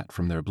constructed that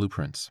from their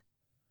blueprints.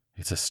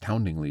 It's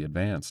astoundingly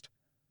advanced.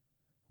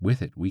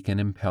 With it, we can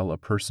impel a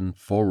person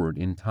forward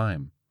in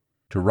time,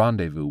 to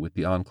rendezvous with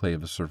the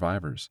enclave of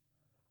survivors.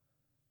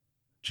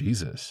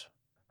 Jesus,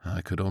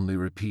 I could only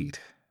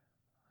repeat.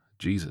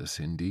 Jesus,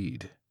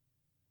 indeed.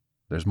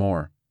 There's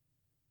more.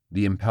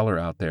 The impeller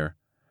out there.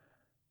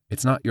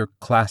 It's not your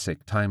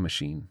classic time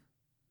machine,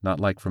 not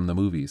like from the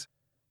movies.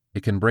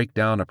 It can break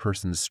down a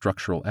person's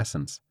structural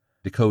essence,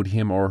 decode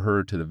him or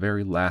her to the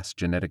very last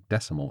genetic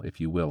decimal,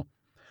 if you will,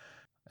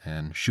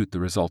 and shoot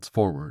the results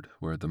forward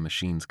where the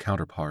machine's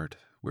counterpart,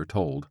 we're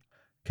told,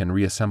 can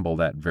reassemble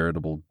that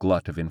veritable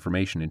glut of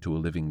information into a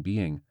living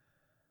being.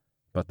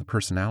 But the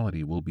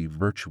personality will be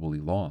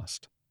virtually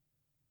lost.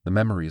 The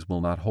memories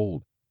will not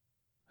hold.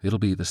 It'll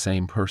be the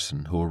same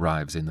person who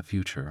arrives in the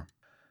future,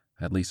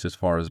 at least as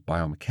far as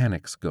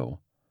biomechanics go.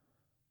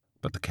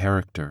 But the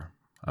character,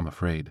 I'm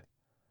afraid,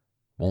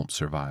 won't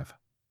survive.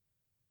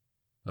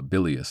 A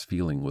bilious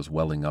feeling was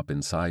welling up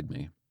inside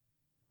me,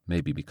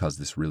 maybe because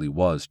this really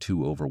was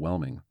too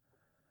overwhelming,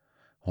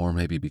 or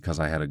maybe because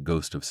I had a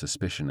ghost of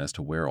suspicion as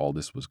to where all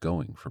this was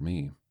going for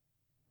me.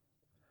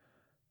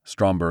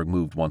 Stromberg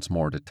moved once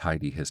more to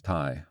tidy his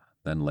tie,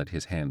 then let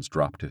his hands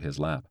drop to his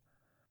lap.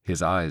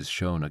 His eyes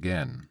shone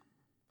again,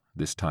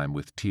 this time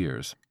with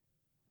tears.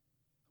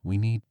 "We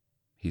need,"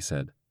 he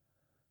said,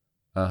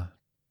 "a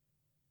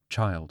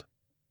child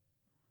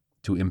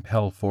to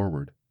impel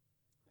forward.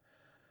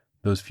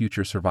 Those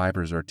future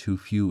survivors are too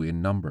few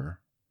in number.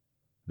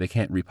 They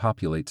can't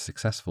repopulate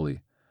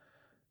successfully.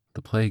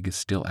 The plague is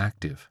still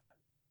active.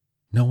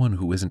 No one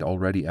who isn't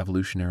already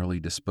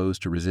evolutionarily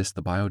disposed to resist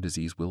the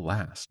biodisease will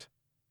last.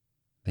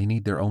 They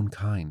need their own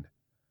kind.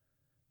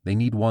 They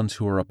need ones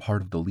who are a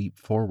part of the leap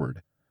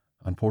forward.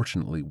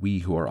 Unfortunately, we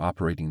who are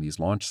operating these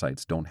launch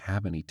sites don't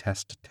have any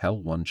tests to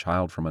tell one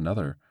child from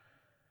another.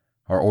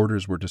 Our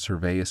orders were to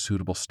survey a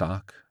suitable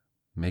stock,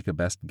 make a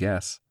best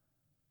guess."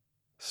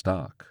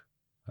 "Stock,"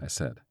 I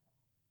said.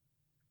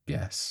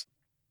 "Guess."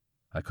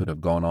 I could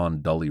have gone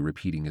on dully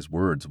repeating his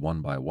words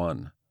one by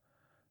one.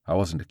 I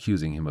wasn't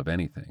accusing him of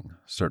anything,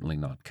 certainly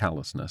not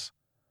callousness.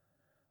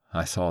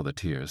 I saw the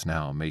tears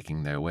now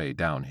making their way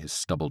down his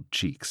stubbled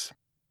cheeks.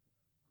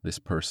 This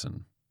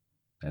person,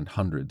 and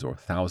hundreds or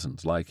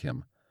thousands like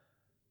him,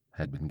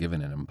 had been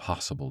given an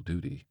impossible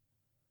duty.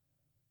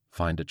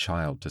 Find a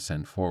child to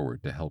send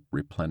forward to help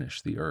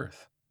replenish the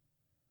earth.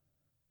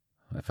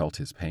 I felt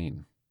his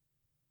pain,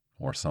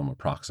 or some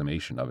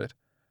approximation of it.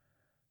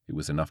 It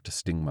was enough to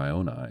sting my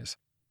own eyes.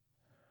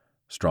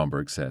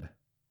 Stromberg said,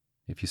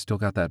 "If you still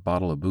got that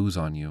bottle of booze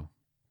on you,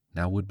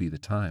 now would be the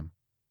time."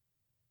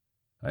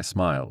 I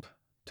smiled,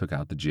 took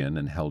out the gin,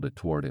 and held it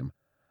toward him.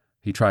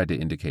 He tried to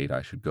indicate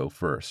I should go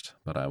first,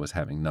 but I was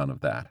having none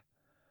of that.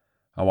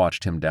 I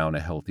watched him down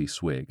a healthy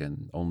swig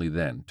and only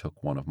then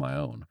took one of my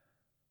own.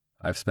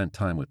 "I've spent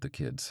time with the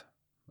kids,"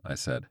 I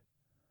said.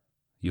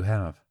 "You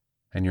have,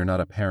 and you're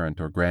not a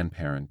parent or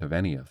grandparent of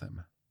any of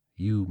them.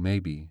 You,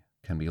 maybe,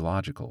 can be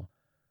logical.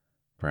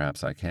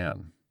 Perhaps I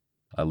can."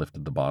 I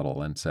lifted the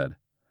bottle and said,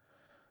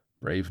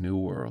 "Brave New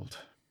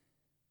World."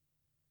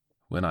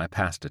 When I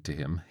passed it to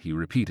him, he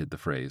repeated the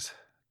phrase,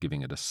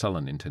 giving it a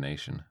sullen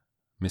intonation,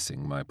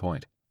 missing my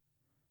point.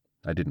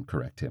 I didn't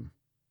correct him.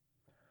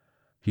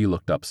 He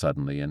looked up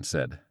suddenly and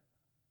said,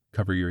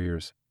 "Cover your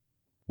ears."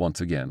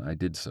 Once again I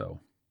did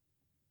so.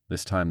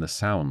 This time the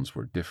sounds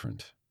were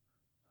different,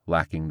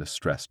 lacking the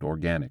stressed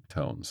organic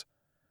tones.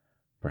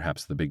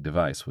 Perhaps the big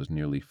device was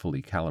nearly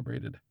fully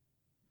calibrated.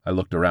 I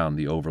looked around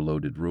the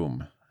overloaded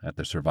room, at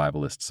the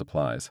survivalist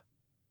supplies.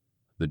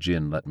 The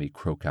gin let me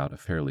croak out a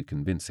fairly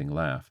convincing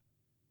laugh.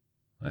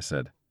 I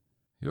said,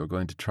 "You're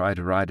going to try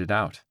to ride it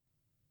out?"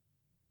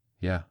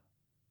 "Yeah.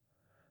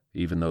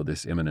 Even though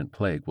this imminent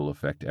plague will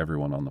affect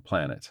everyone on the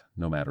planet,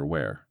 no matter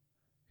where,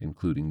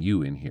 including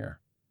you in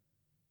here."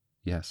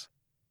 "Yes.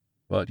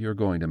 But you're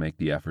going to make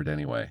the effort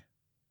anyway."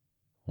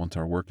 "Once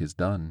our work is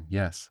done,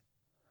 yes.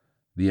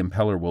 The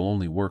impeller will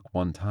only work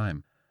one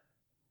time."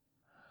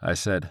 I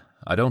said,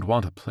 "I don't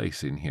want a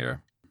place in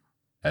here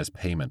as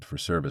payment for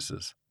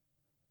services.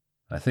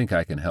 I think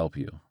I can help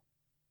you.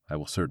 I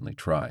will certainly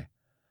try.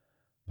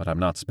 But I'm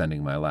not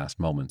spending my last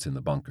moments in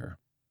the bunker.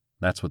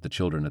 That's what the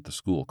children at the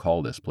school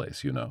call this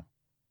place, you know.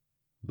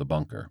 The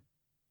bunker."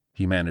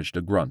 He managed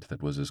a grunt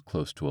that was as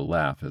close to a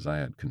laugh as I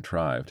had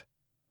contrived.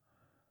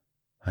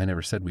 "I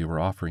never said we were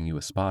offering you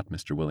a spot,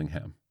 Mr.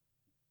 Willingham."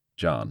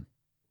 "John."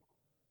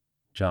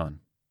 "John.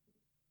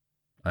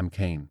 I'm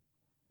Kane."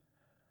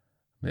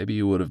 "Maybe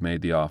you would have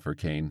made the offer,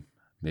 Kane.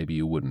 Maybe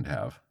you wouldn't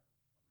have."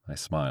 I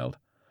smiled,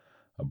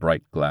 a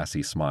bright,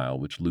 glassy smile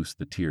which loosed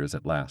the tears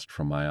at last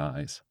from my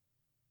eyes.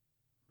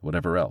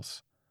 Whatever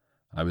else,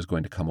 I was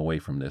going to come away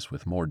from this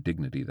with more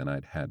dignity than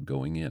I'd had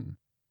going in.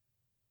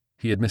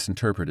 He had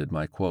misinterpreted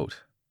my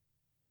quote.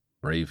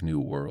 Brave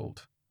New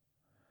World.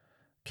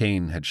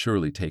 Kane had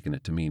surely taken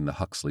it to mean the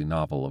Huxley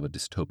novel of a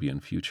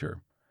dystopian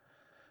future.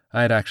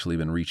 I had actually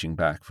been reaching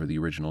back for the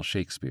original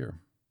Shakespeare,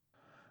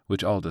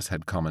 which Aldous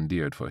had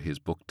commandeered for his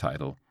book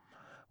title.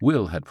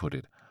 Will had put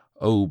it,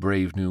 "O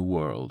brave new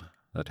world,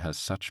 that has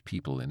such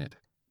people in it."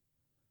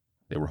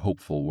 They were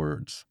hopeful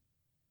words,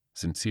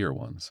 sincere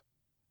ones.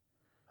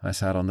 I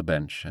sat on the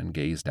bench and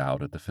gazed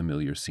out at the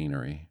familiar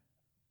scenery,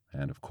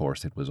 and of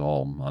course it was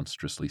all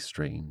monstrously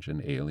strange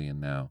and alien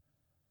now.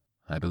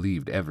 I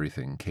believed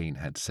everything Kane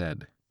had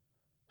said.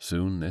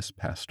 Soon this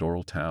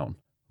pastoral town,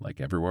 like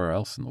everywhere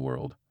else in the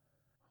world,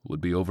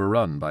 would be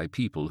overrun by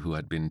people who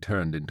had been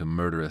turned into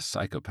murderous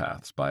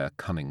psychopaths by a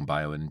cunning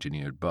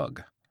bioengineered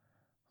bug.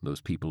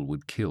 Those people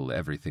would kill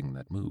everything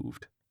that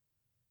moved.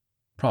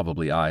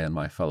 Probably I and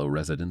my fellow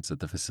residents at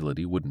the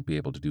facility wouldn't be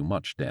able to do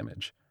much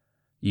damage,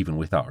 even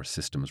with our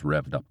systems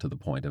revved up to the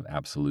point of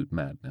absolute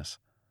madness.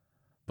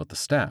 But the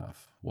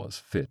staff was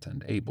fit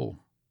and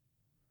able.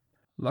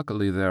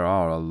 Luckily, there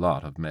are a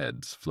lot of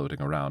meds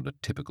floating around a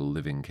typical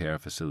living care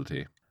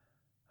facility.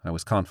 I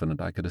was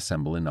confident I could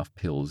assemble enough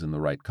pills in the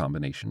right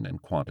combination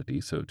and quantity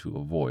so to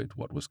avoid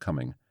what was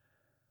coming.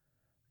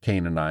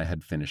 Kane and I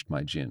had finished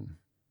my gin.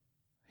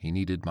 He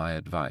needed my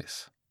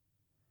advice.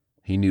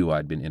 He knew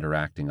I'd been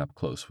interacting up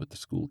close with the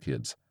school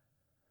kids.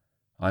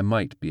 I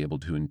might be able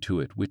to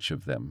intuit which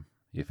of them,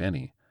 if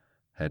any,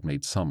 had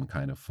made some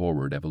kind of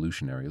forward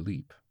evolutionary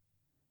leap.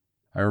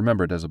 I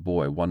remembered as a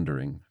boy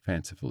wondering,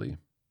 fancifully,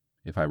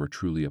 if I were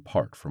truly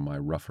apart from my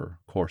rougher,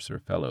 coarser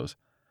fellows,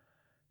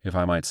 if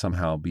I might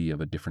somehow be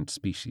of a different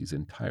species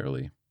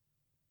entirely.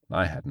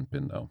 I hadn't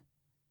been, though.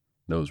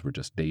 Those were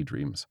just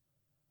daydreams.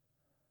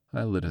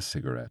 I lit a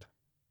cigarette.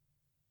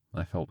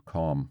 I felt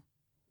calm.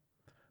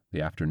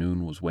 The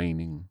afternoon was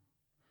waning.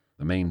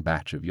 The main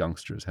batch of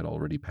youngsters had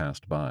already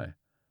passed by.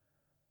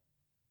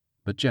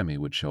 But Jemmy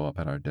would show up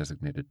at our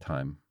designated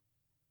time,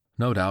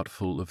 no doubt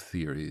full of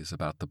theories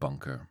about the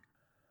bunker,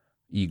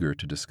 eager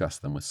to discuss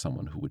them with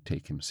someone who would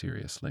take him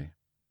seriously.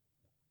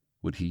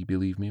 Would he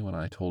believe me when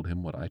I told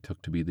him what I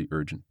took to be the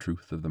urgent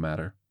truth of the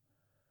matter?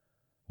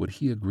 Would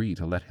he agree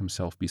to let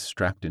himself be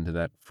strapped into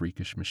that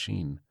freakish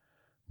machine,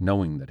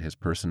 knowing that his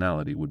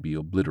personality would be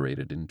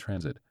obliterated in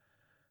transit,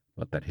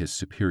 but that his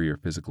superior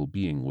physical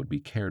being would be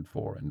cared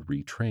for and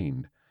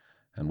retrained,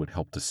 and would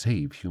help to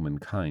save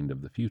humankind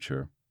of the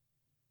future?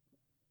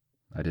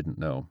 I didn't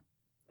know,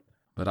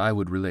 but I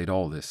would relate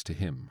all this to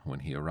him when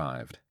he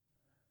arrived.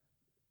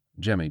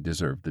 Jemmy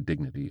deserved the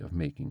dignity of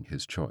making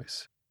his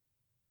choice.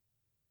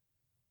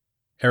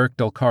 Eric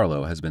Del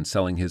Carlo has been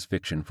selling his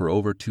fiction for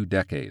over 2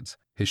 decades.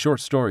 His short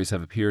stories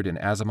have appeared in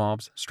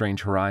Asimov's,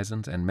 Strange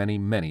Horizons, and many,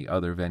 many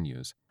other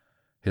venues.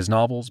 His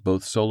novels,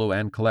 both solo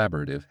and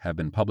collaborative, have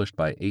been published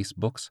by Ace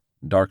Books,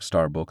 Dark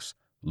Star Books,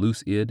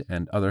 Loose Id,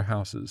 and other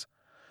houses.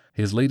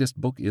 His latest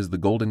book is The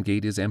Golden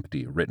Gate is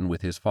Empty, written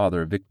with his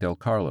father Vic Del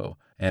Carlo,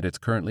 and it's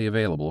currently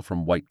available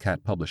from White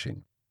Cat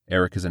Publishing.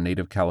 Eric is a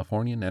native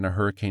Californian and a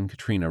Hurricane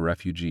Katrina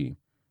refugee.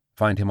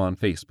 Find him on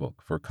Facebook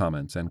for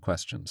comments and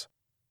questions.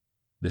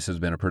 This has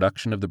been a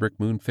production of the Brick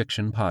Moon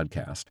Fiction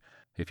Podcast.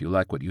 If you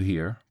like what you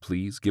hear,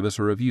 please give us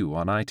a review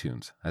on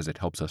iTunes, as it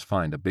helps us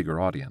find a bigger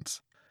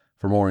audience.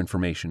 For more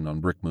information on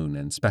Brick Moon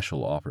and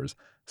special offers,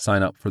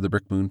 sign up for the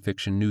Brick Moon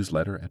Fiction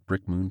newsletter at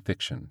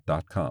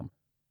brickmoonfiction.com.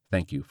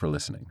 Thank you for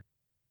listening.